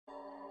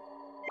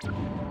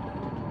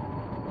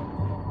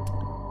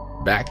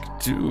Back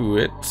to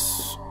it.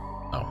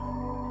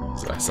 Oh,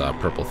 so I saw a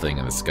purple thing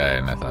in the sky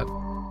and I thought,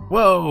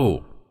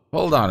 whoa,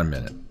 hold on a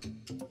minute.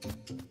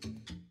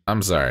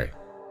 I'm sorry.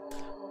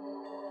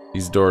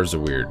 These doors are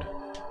weird.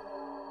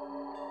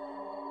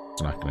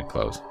 It's not going to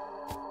close.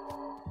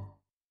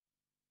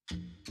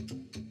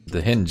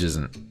 The hinge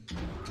isn't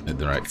in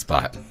the right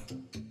spot.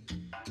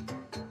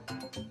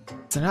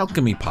 It's an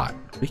alchemy pot.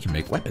 We can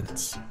make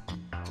weapons.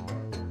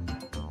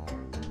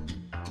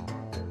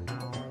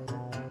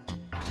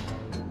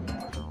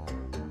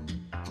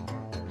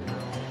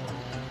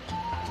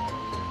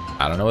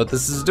 I don't know what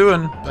this is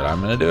doing, but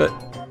I'm gonna do it.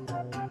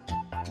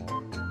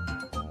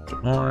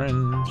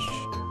 Orange.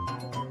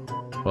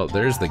 Well,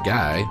 there's the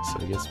guy, so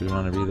I guess we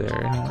want to be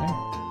there anyway.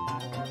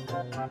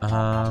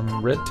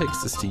 Red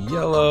takes us to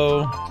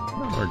yellow.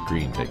 Or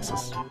green takes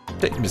us.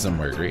 Take me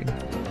somewhere green.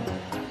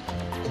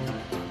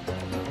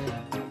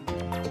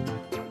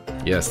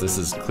 Yes, this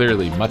is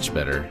clearly much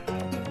better.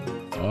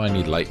 Oh, I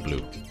need light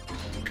blue.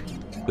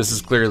 This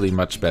is clearly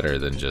much better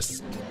than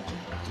just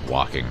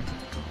walking.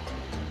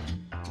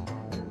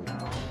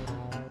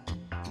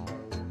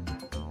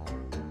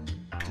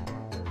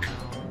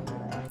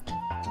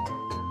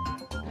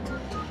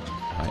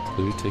 Light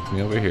blue, take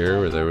me over here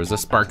where there was a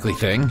sparkly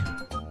thing.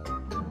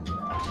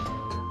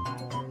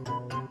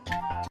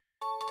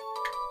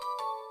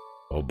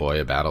 Oh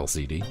boy, a battle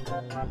CD.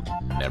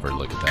 Never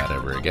look at that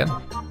ever again.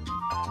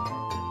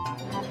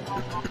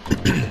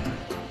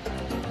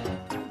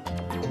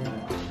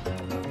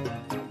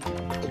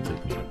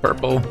 Take me to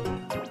purple.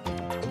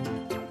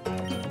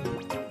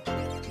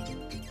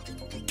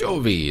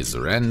 Jovi's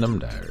random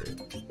diary.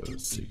 Go to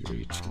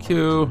secret HQ.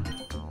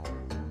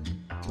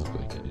 Look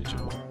like a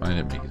digital. Find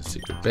it, make a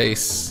secret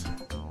base.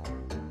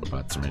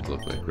 Robots are made to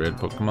look like red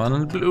Pokemon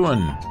and blue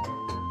one.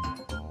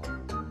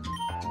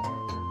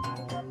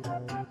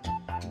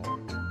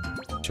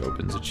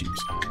 Opens a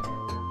cheapskate.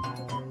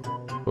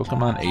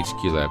 Pokemon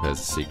HQ Lab has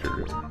a secret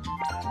room.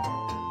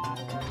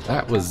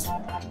 That was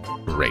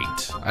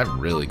great. I'm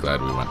really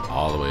glad we went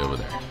all the way over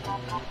there.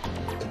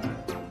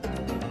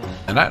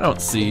 And I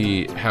don't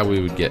see how we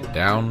would get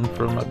down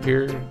from up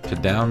here to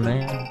down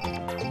there.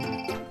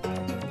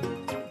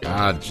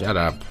 God, shut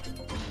up.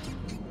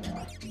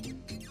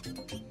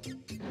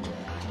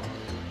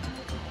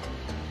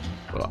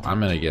 Well, I'm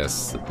gonna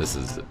guess that this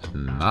is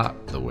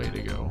not the way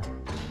to go.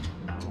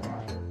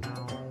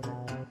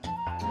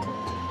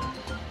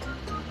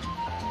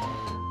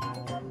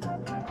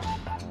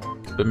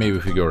 But maybe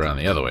if we go around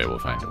the other way, we'll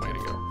find a way to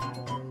go.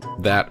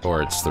 That,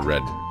 or it's the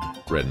red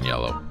and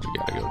yellow we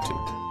gotta go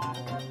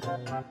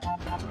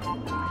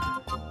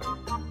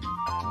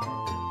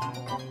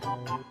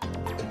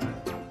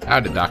to.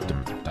 Howdy,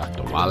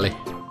 Dr. Wally.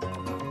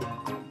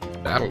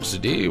 Battle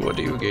CD, what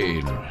do you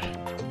gain?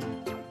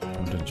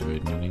 Don't enjoy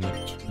admitting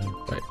it.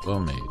 Right, well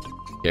made.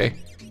 Okay.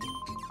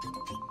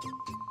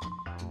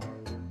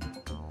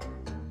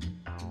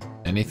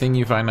 Anything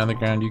you find on the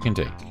ground, you can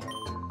take.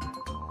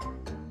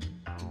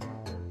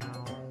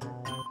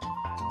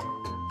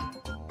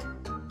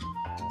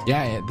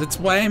 Yeah, that's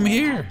why I'm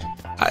here.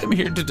 I'm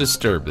here to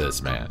disturb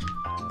this man.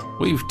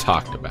 We've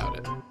talked about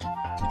it.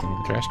 Anything in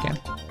the trash can?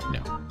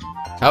 No.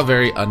 How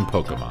very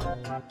un-Pokemon.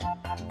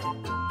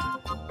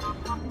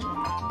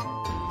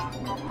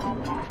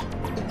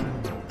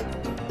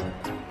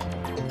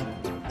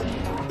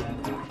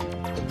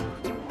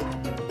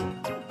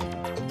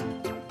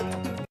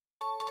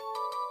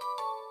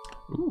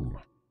 Ooh.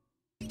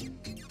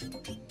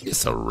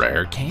 It's a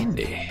rare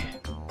candy.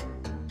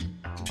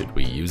 Should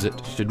we use it?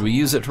 Should we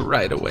use it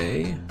right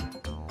away?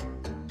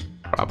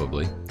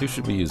 Probably. Who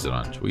should we use it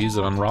on? Should we use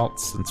it on Ralts,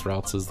 since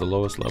Ralts is the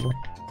lowest level?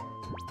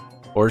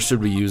 Or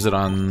should we use it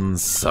on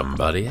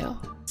somebody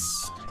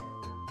else?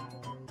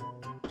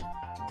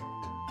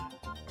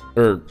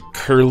 Or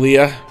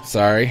Curlia,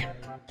 sorry.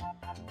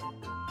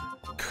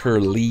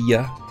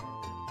 Curlia.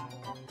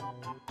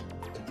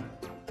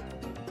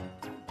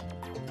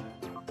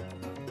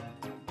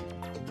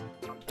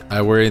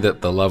 I worry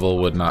that the level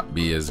would not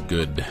be as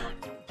good.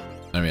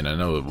 I mean, I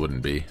know it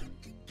wouldn't be.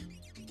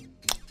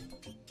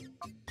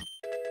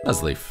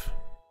 Nuzleaf.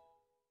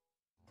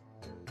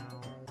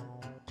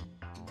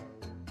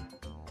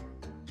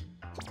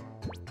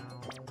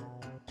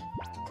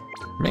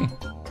 Me.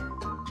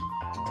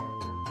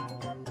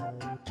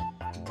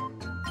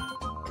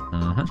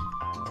 Mm-hmm.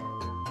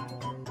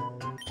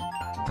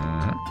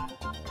 Mm-hmm.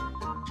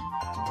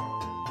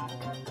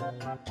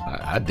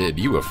 I did.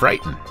 You were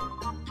frightened.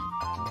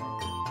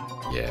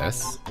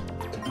 Yes.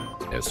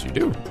 Yes, you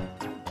do.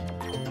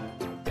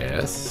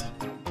 Yes.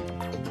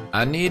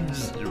 I need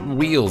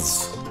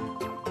wheels.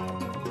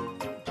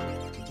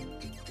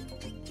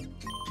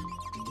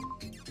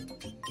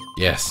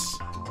 Yes.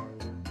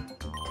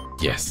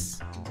 Yes.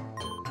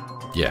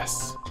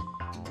 Yes.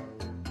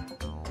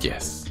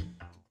 Yes.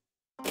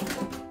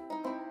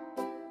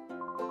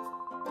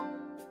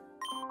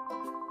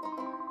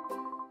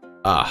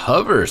 A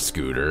hover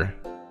scooter?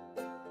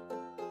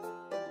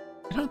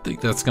 I don't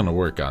think that's gonna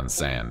work on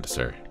sand,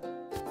 sir.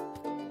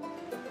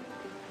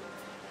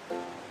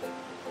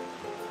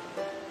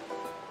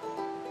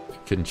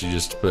 Couldn't you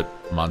just put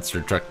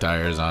monster truck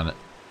tires on it?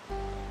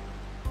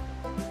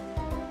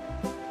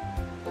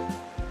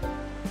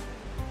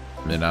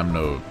 I mean, I'm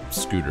no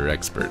scooter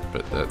expert,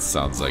 but that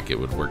sounds like it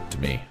would work to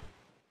me.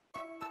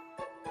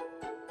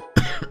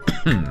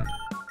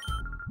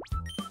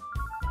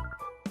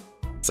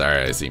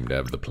 Sorry, I seem to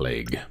have the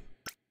plague.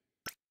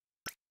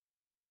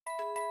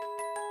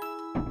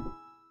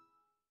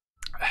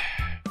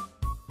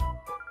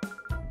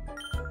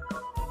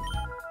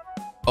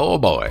 Oh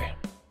boy.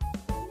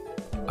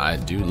 I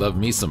do love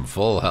me some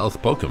full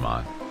health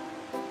Pokemon.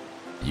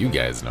 You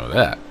guys know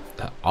that.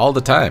 All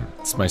the time.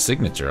 It's my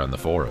signature on the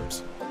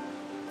forums.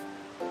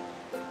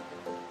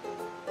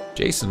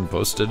 Jason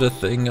posted a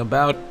thing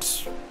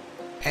about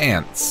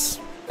ants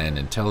and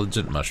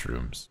intelligent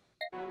mushrooms.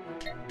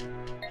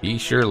 He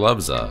sure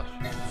loves a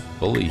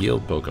fully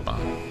healed Pokemon.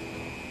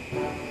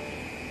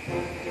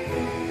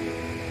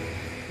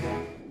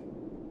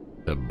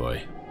 Good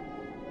boy.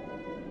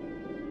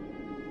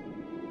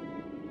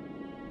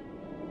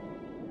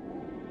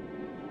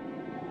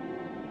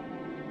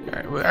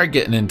 Alright, we are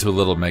getting into a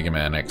little Mega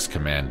Man X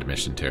Command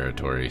mission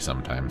territory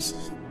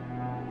sometimes.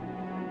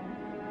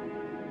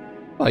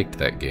 Liked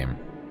that game.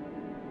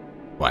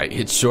 Why,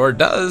 it sure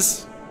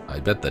does! I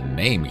bet the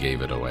name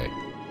gave it away.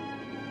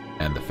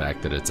 And the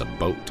fact that it's a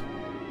boat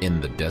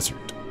in the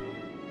desert.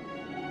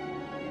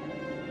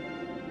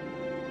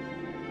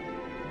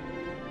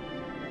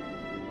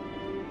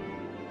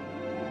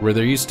 Where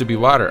there used to be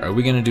water. Are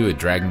we gonna do a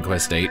Dragon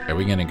Quest VIII? Are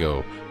we gonna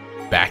go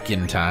back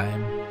in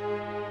time?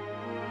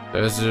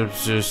 Okay,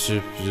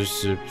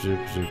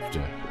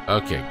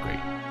 great.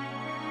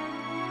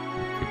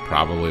 You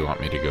probably want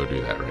me to go do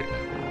that right now.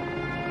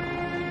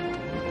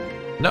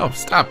 No,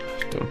 stop!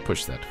 Don't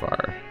push that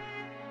far.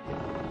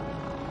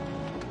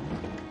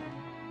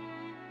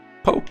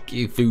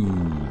 Pokey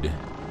food.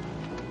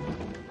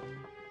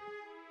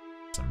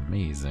 It's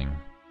amazing.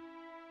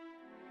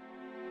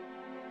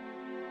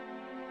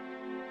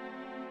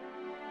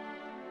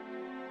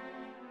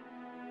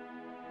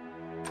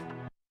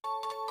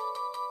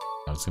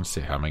 I was gonna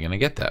say, how am I gonna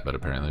get that? But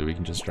apparently we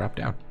can just drop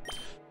down.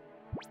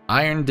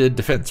 Iron did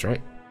defense,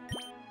 right?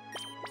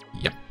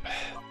 Yep.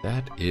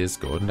 That is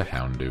going to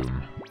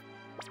Houndoom.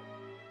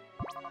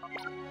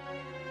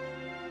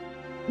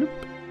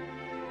 Nope.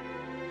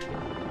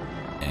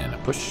 And a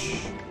push.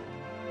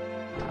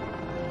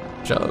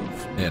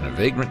 Shove. And a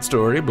Vagrant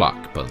Story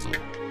block puzzle.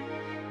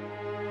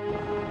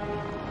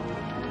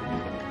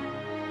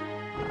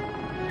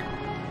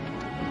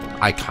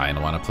 I kind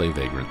of want to play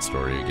Vagrant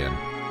Story again.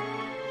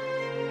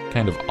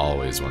 Kind of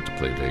always want to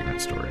play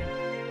Vagrant Story.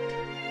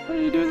 What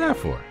are you doing that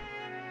for?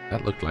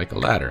 That looked like a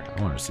ladder.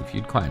 I want to see if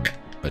you'd climb it,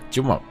 but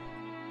you won't.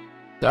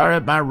 Sorry,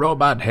 my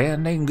robot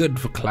hand ain't good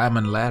for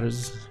climbing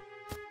ladders.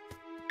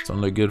 It's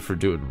only good for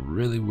doing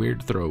really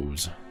weird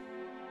throws.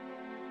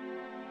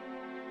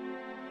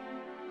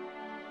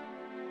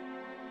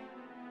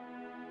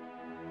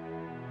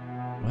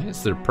 Why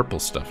is there purple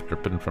stuff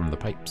dripping from the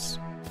pipes?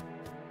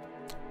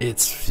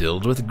 It's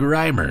filled with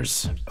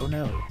Grimers. Oh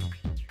no.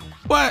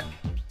 What?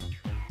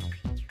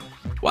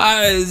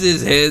 Why is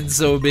his head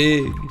so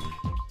big?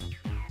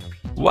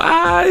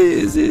 Why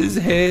is his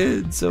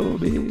head so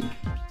big?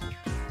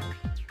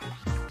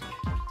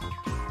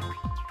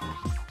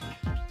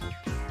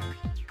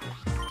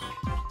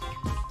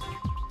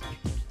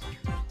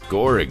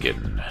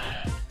 Gorgon.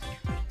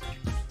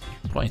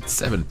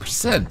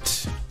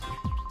 0.7%.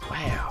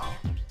 Wow.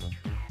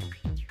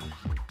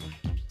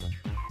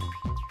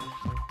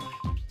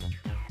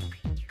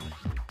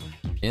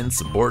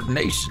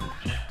 Insubordination.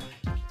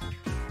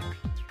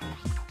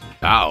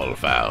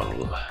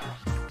 Foul.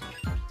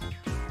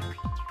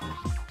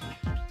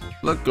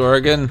 Look,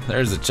 Gorgon,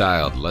 there's a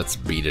child. Let's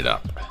beat it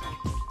up.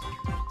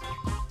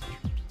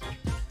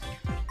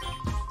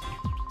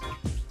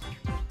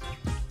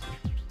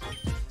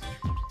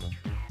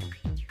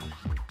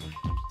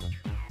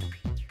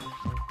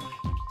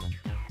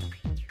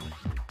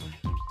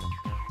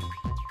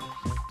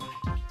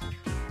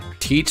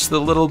 Teach the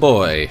little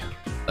boy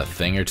a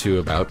thing or two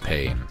about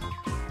pain.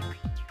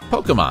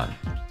 Pokemon.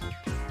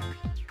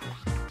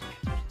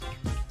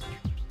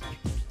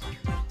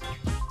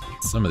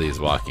 Some of these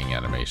walking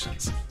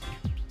animations.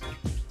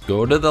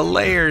 Go to the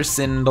lair,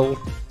 Sindel.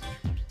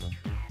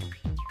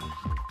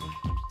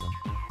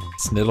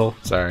 Sniddle,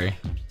 sorry.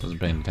 Wasn't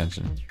paying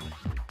attention.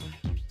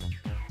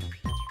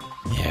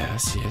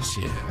 Yes.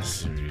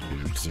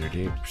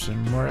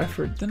 38% more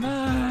effort than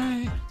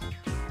I.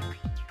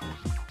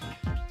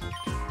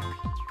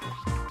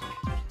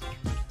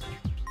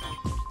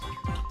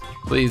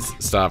 Please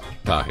stop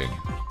talking.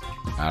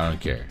 I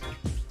don't care.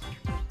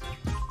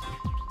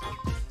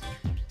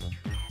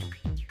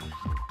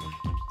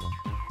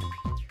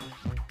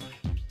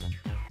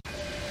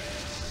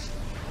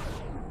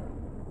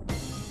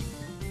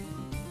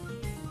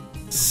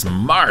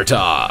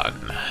 Smarton!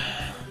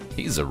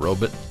 He's a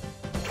robot.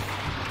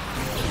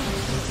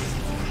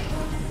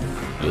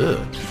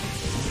 Ugh.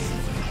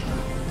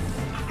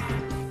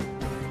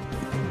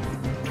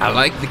 I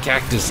like the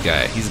cactus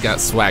guy. He's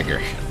got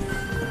swagger.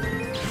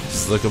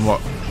 Just look more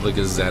Look at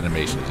his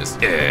animation. Just,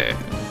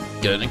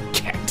 gonna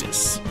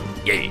cactus.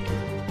 Yeah.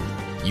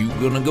 You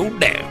gonna go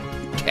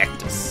down,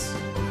 cactus.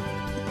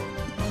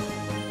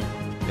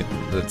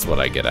 That's what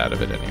I get out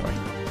of it anyway.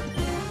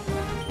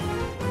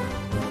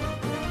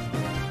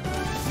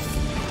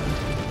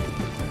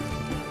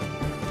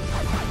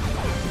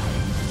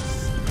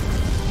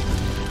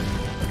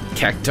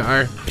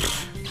 Cactar.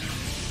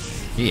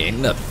 He ain't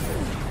nothing.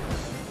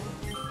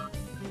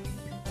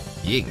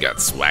 He ain't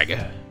got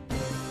swagger.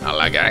 Not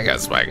like I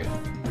got swagger.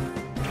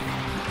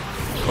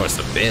 Of course,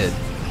 a bed.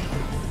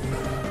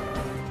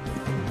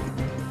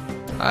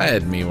 I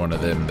had me one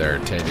of them there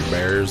teddy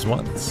bears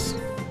once.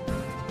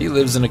 He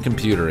lives in a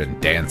computer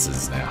and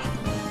dances now.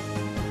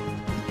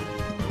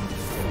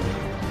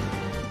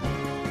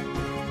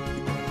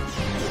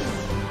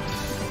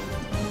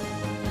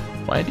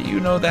 Why do you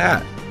know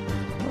that?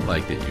 I don't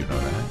like that you know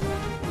that.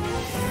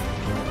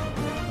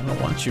 I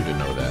don't want you to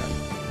know that.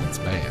 It's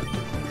bad.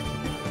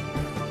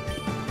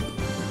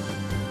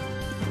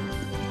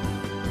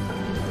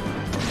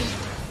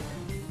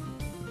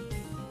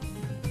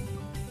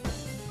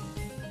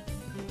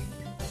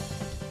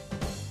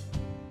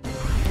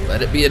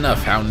 Let it be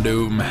enough,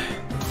 Houndoom.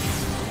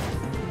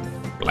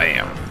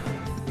 Blam.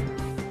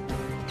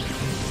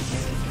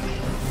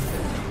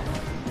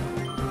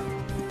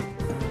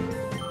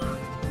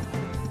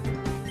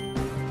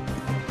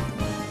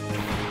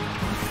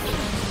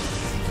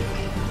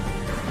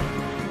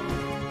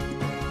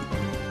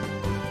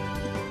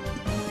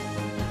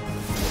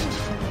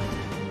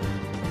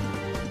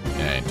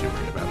 Yeah, I ain't too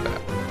worried about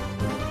that.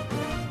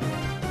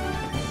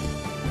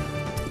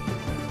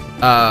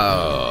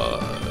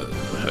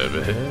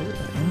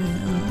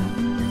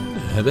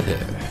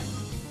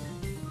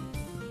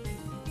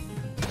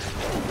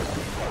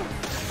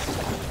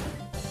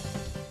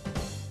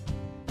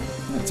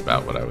 That's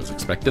about what I was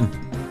expecting.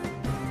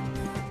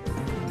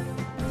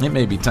 It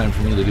may be time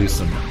for me to do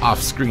some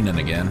off-screening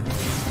again.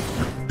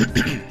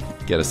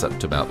 Get us up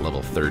to about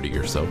level 30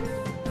 or so.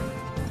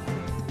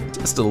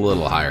 Just a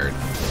little higher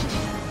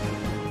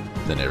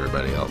than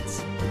everybody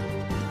else.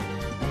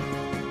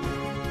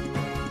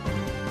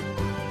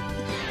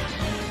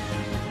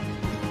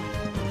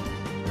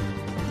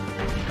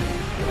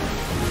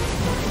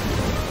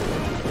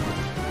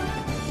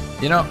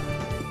 You know,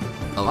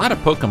 a lot of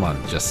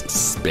Pokemon just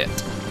spit.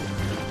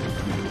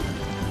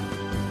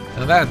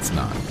 Now that's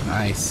not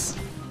nice.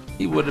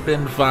 He would have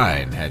been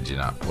fine had you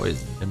not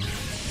poisoned him.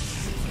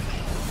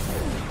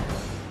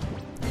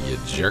 You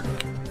jerk.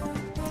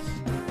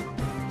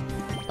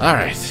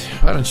 Alright,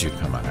 why don't you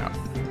come on out?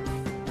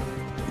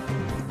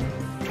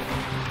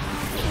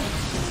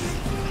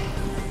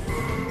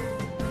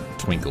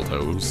 Twinkle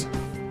toes.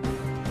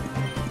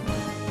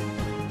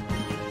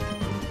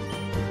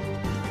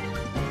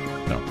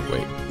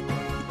 Wait.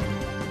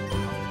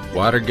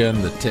 Water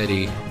gun the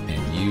teddy,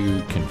 and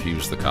you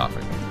confuse the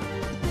coughing.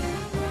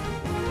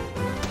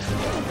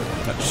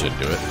 That should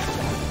do it.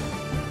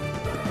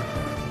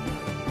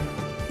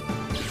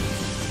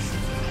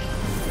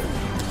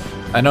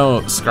 I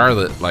know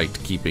Scarlet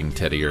liked keeping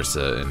Teddy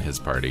Ursa in his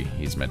party.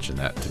 He's mentioned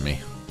that to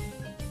me.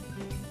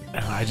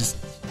 I just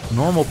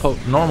normal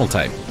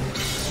type.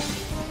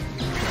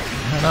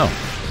 I don't know.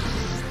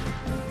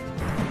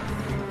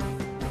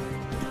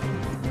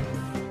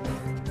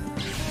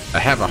 I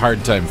have a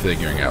hard time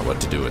figuring out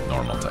what to do with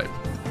normal type.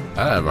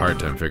 I have a hard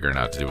time figuring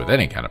out what to do with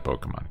any kind of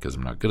Pokemon because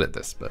I'm not good at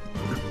this, but...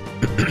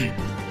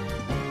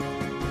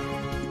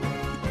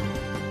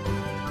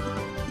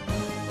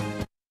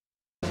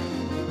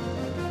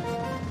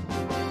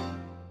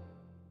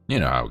 you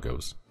know how it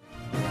goes.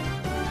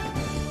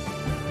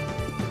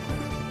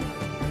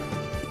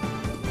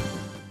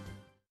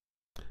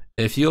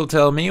 If you'll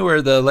tell me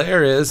where the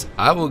lair is,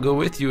 I will go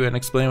with you and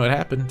explain what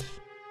happened.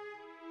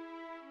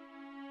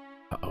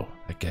 Uh-oh,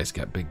 that guy's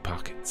got big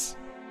pockets.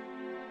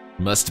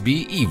 Must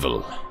be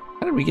evil.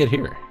 How did we get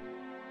here?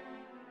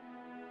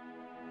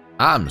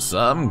 I'm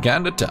some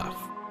kinda tough.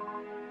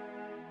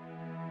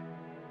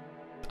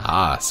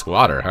 Ah,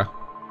 squatter, huh?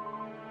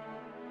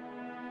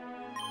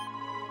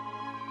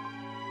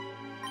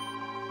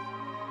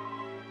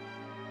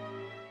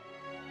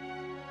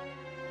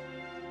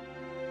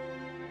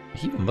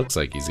 He even looks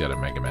like he's got a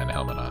Mega Man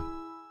helmet on.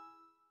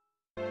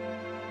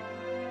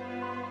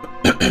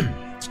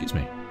 Excuse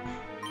me.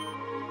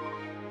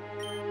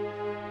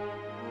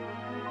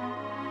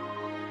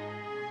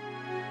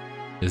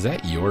 Is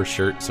that your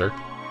shirt, sir?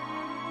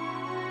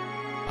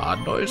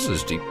 Odd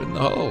noises deep in the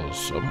hull.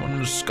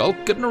 Someone's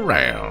skulking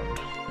around.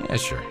 Yeah,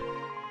 sure.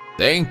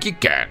 Thank you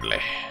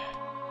kindly.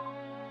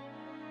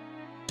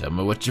 Tell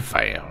me what you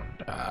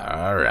found.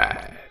 All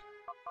right.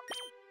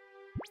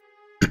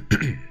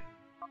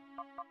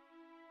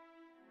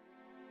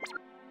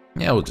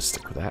 Yeah, we'll just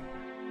stick with that.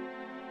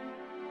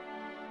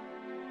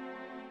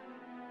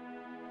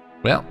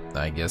 Well,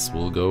 I guess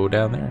we'll go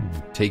down there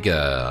and take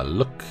a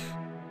look.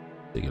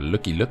 Take a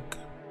looky look.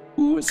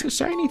 Ooh, it's a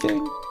shiny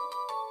thing.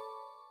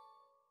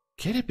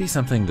 Can it be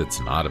something that's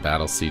not a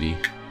battle CD?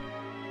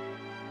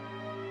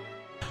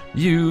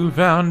 You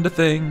found a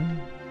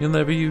thing you'll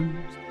never use.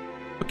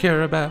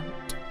 care about.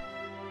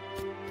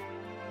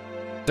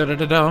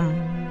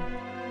 Da-da-da-dum.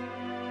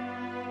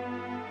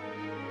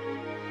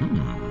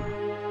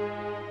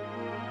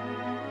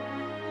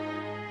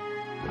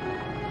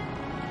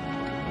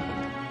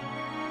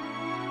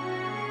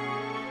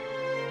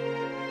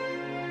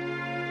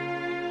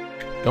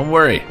 Don't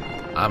worry,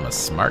 I'm a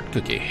smart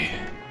cookie.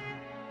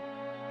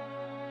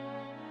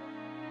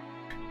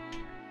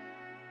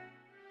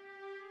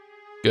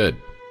 Good,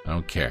 I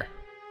don't care.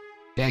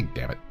 Dag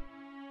damn it.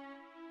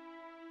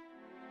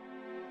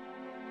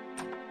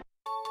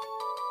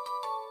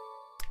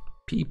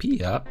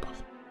 PP up?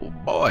 Oh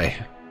boy.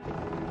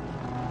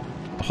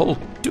 A whole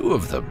 2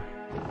 of them.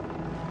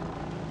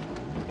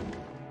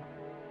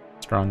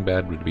 Strong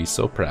Bad would be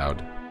so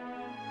proud.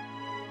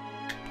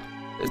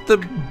 If the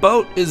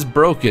boat is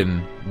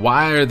broken,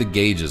 why are the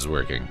gauges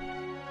working?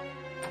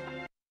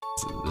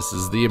 This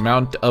is the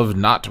amount of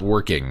not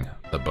working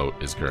the boat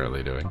is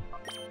currently doing.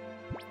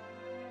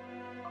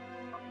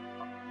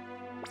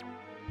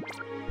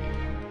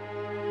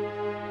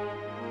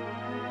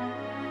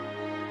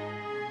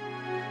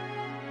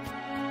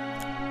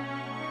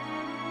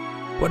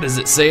 What does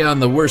it say on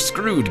the "we're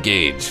screwed"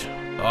 gauge?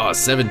 Oh,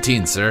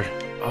 17, sir.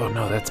 Oh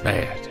no, that's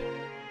bad.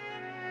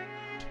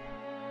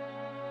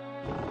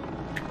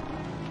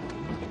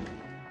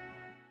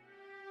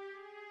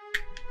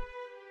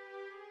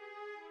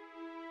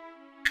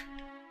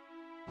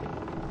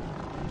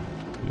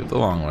 The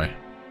long way.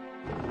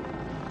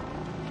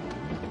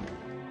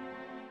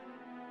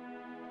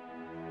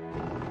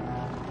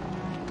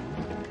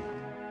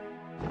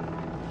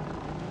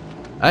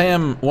 I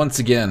am once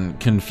again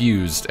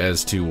confused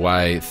as to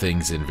why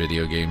things in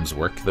video games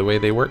work the way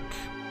they work.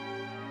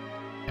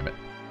 Damn it.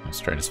 I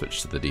was trying to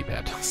switch to the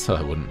D-pad so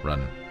I wouldn't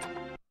run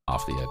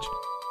off the edge.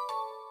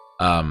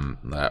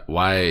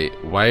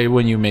 Why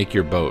when you make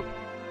your boat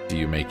do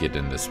you make it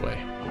in this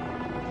way?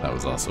 That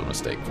was also a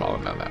mistake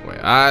falling down that way.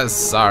 Ah,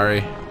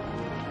 sorry.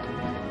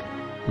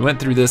 We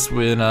went through this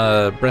in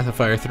Breath of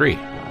Fire 3.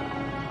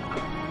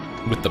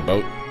 With the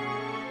boat.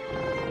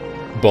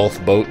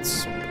 Both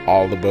boats.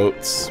 All the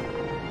boats.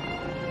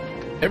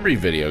 Every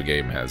video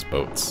game has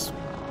boats.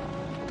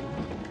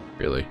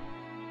 Really.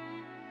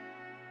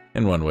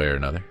 In one way or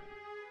another.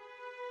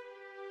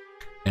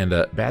 And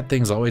bad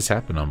things always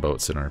happen on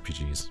boats in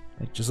RPGs.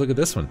 Like, just look at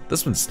this one.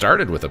 This one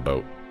started with a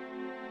boat.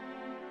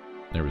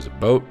 There was a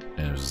boat,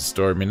 and it was a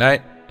stormy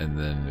night, and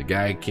then the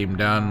guy came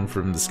down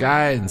from the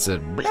sky and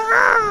said,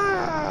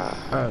 "Blah!"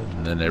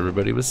 And then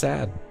everybody was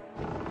sad.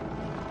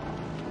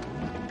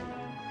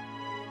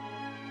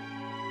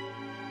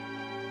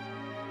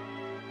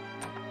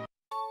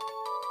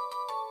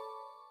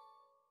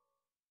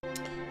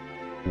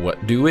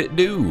 What do it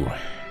do?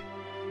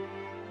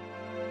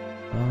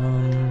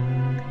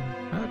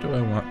 How do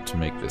I want to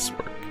make this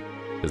work?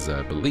 Because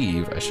I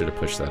believe I should have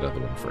pushed that other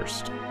one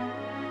first.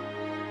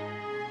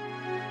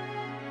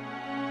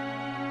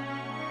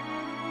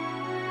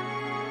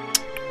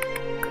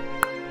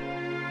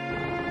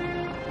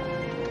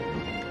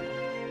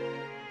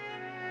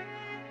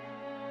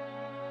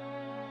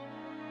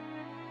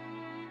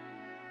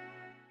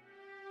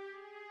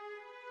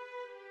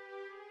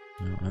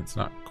 No, that's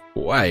not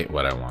quite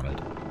what I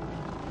wanted.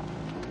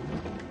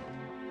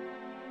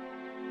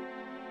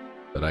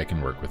 But I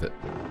can work with it.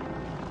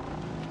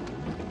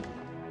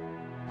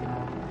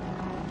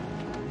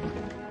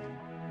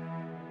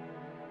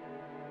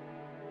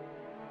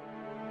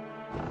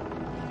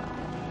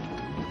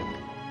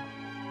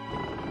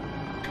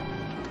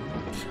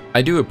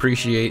 I do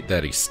appreciate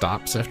that he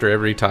stops after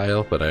every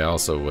tile, but I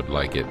also would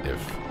like it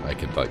if I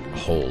could like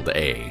hold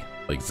A,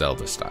 like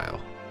Zelda style,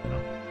 you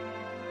know?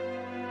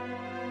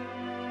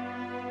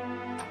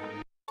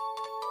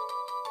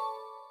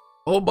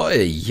 Oh boy,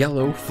 a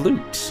yellow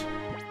flute.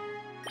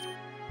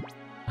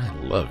 I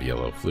love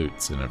yellow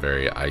flutes in a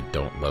very I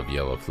don't love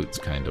yellow flutes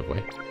kind of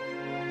way.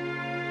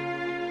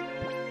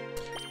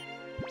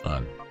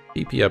 On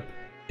PP up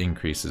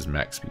increases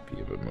max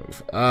PP of a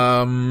move.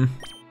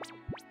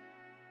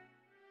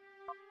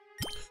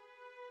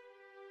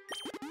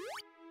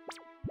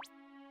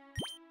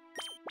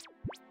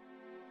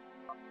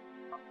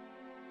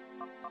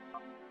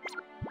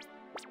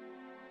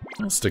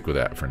 I'll stick with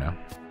that for now.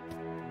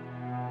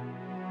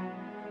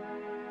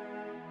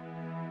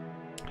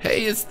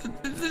 Hey, it's the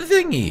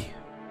thingy!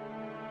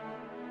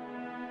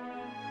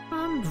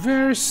 I'm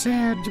very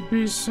sad to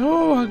be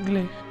so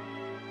ugly.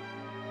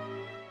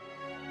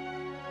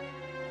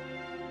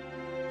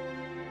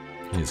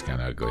 He's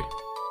kind of ugly.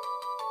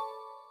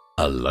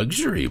 A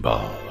luxury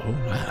ball, oh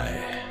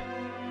my.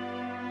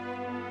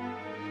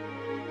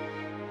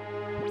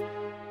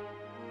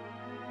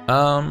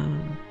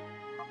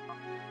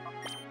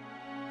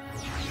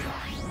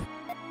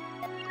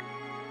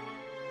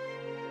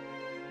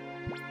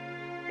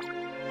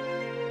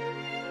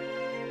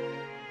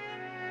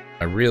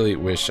 I really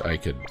wish I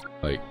could,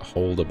 like,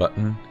 hold a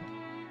button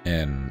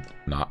and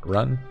not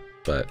run,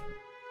 but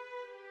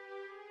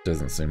it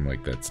doesn't seem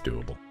like that's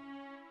doable.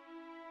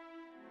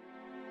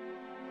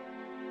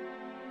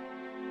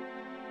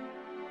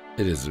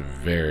 It is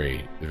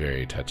very,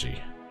 very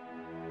touchy.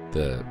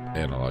 the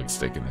analog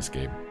stick in this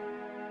game.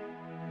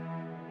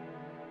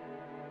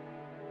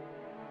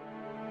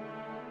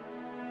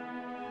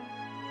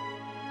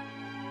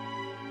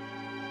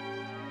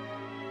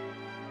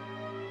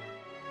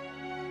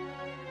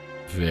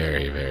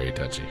 Very, very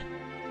touchy.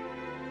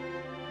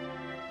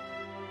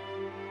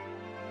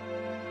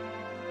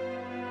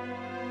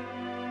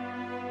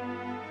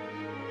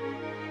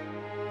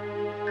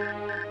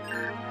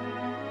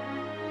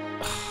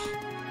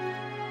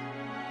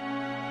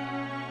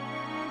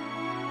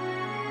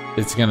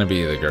 It's gonna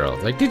be the girl.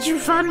 Like, did you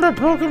find my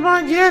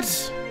Pokemon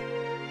yet?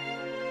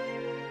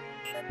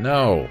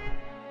 No.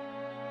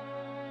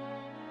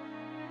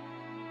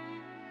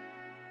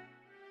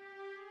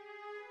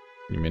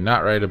 You may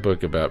not write a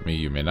book about me.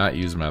 You may not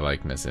use my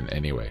likeness in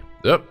any way.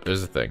 Oh,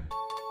 there's a thing.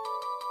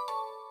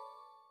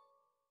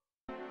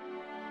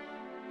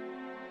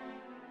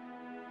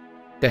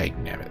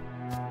 Dagnabbit.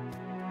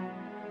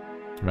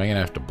 Am I gonna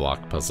have to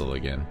block puzzle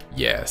again?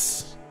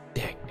 Yes.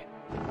 Dagnabbit.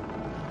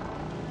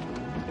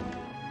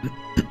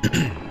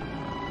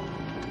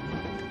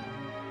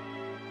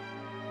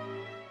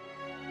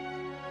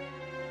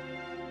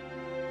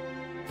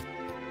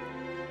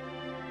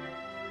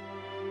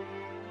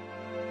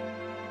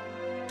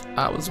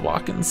 I was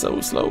walking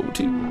so slow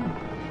too.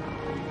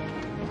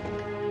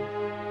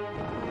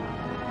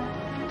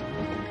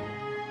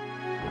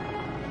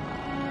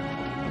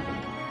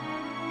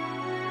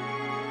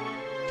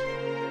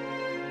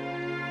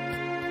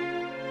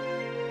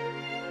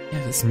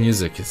 Yeah, this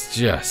music is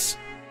just...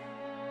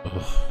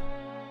 ugh.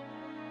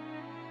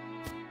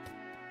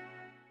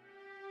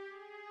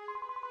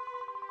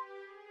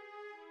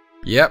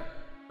 Yep,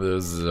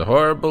 this is a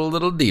horrible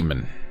little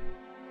demon.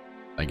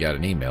 I got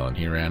an email and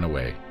he ran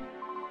away.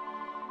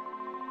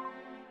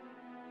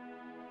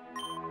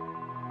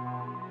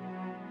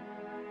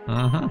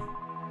 Uh-huh.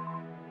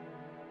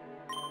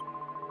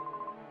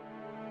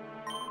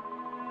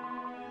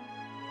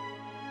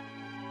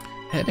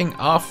 Heading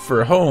off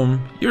for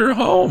home? You're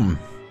home.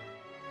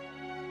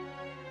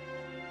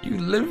 You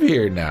live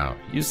here now.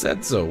 You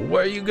said so.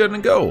 Where are you gonna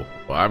go?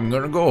 Well, I'm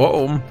gonna go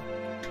home.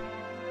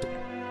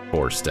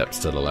 4 steps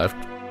to the left.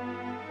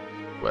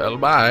 Well,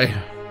 bye.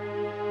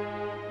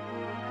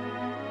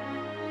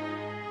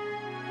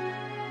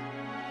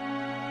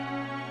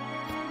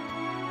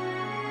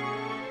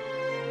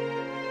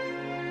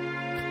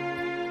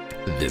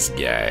 This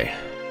guy.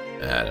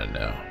 I don't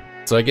know.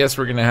 So I guess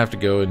we're gonna have to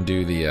go and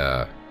do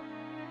the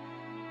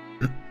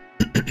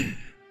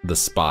the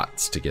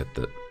spots to get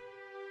the,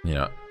 you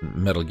know,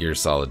 Metal Gear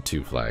Solid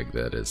 2 flag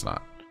that is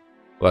not.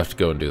 We'll have to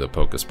go and do the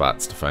Poke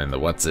spots to find the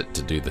what's it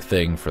to do the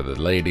thing for the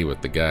lady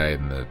with the guy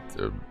and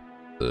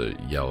the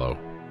yellow.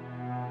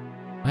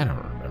 I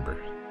don't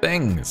remember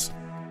things.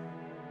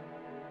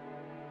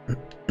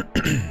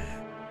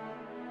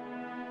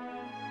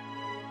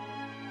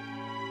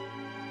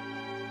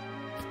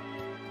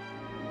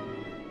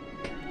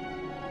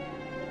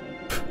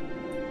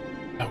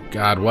 Oh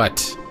God,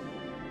 what?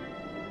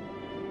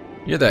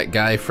 You're that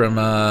guy from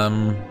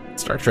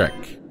Star Trek.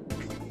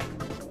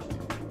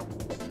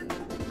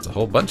 It's a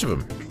whole bunch of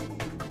them.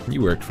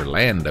 You worked for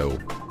Lando.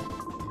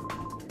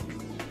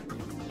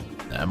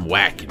 I'm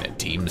whacking a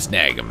team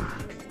snag 'em.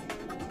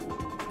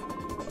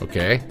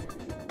 Okay.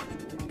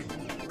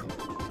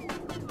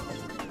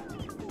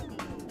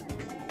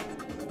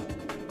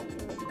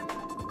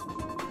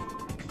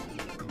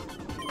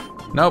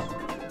 Nope.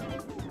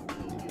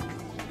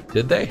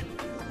 Did they?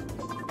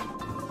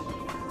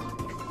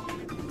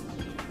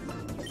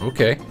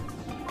 Okay.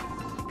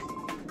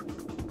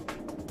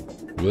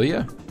 Will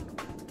ya?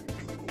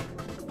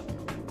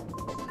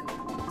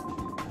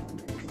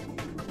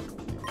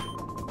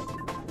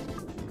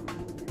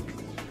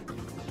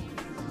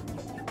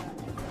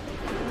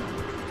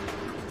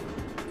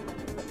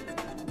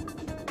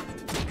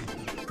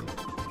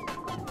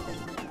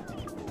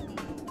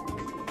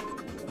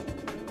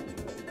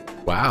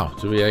 Wow,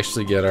 did we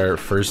actually get our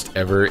first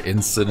ever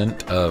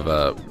incident of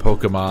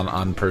Pokemon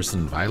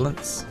on-person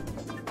violence?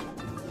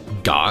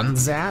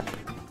 Gonzap?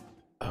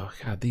 Oh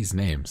God, these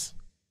names.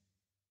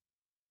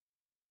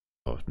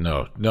 Oh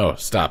no, no,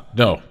 stop,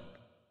 no.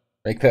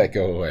 Make that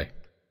go away.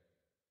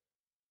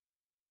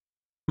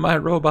 My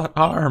robot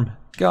arm,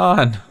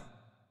 gone.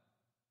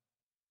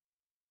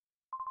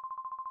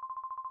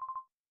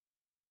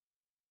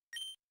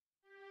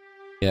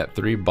 Yeah,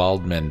 3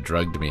 bald men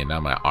drugged me and now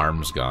my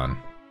arm's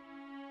gone.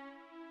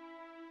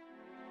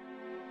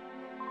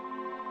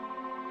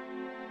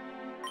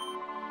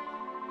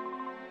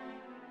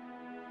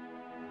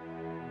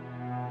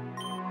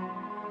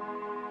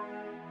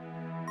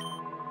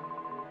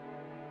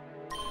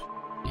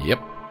 Yep.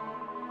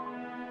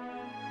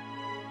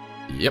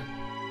 Yep.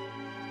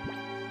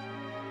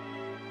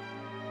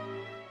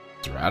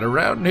 It's right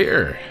around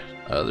here.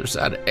 Other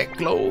side of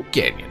Echo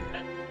Canyon.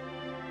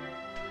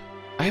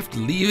 I have to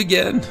leave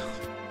again?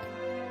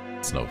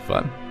 It's no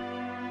fun.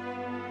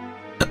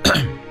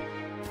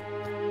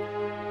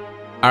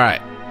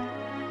 Alright.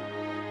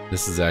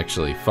 This is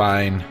actually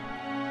fine.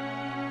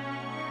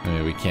 I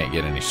mean, we can't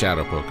get any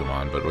shadow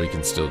Pokemon, but we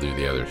can still do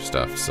the other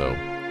stuff, so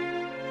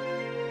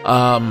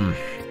I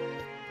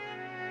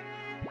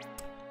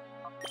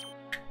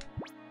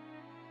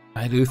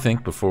do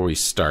think before we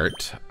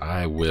start,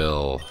 I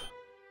will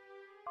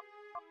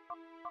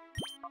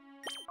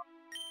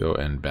go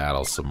and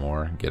battle some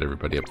more, get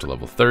everybody up to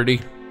level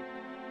 30.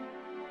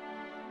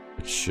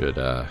 Which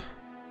shouldn't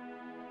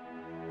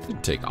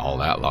take all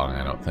that long,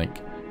 I don't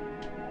think.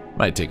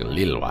 Might take a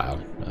little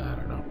while. I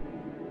don't know.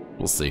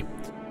 We'll see.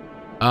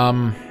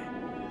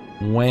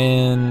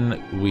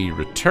 When we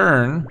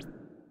return,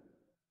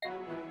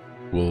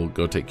 we'll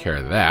go take care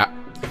of that.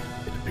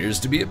 It appears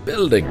to be a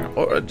building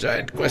or a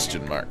giant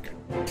question mark.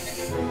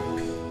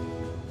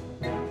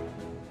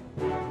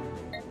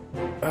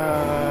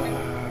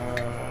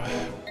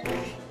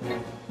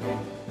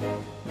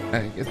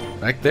 I guess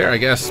back there, I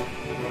guess.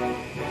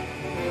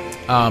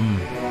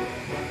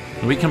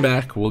 When we come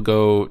back, we'll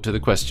go to the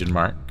question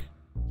mark.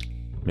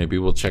 Maybe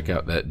we'll check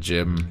out that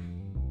gym.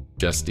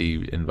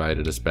 Justy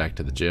invited us back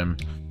to the gym.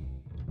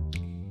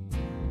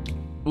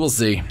 We'll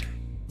see.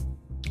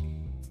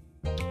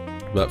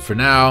 But for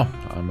now,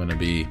 I'm gonna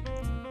be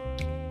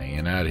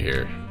hanging out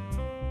here.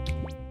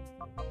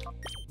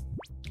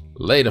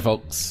 Later,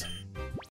 folks.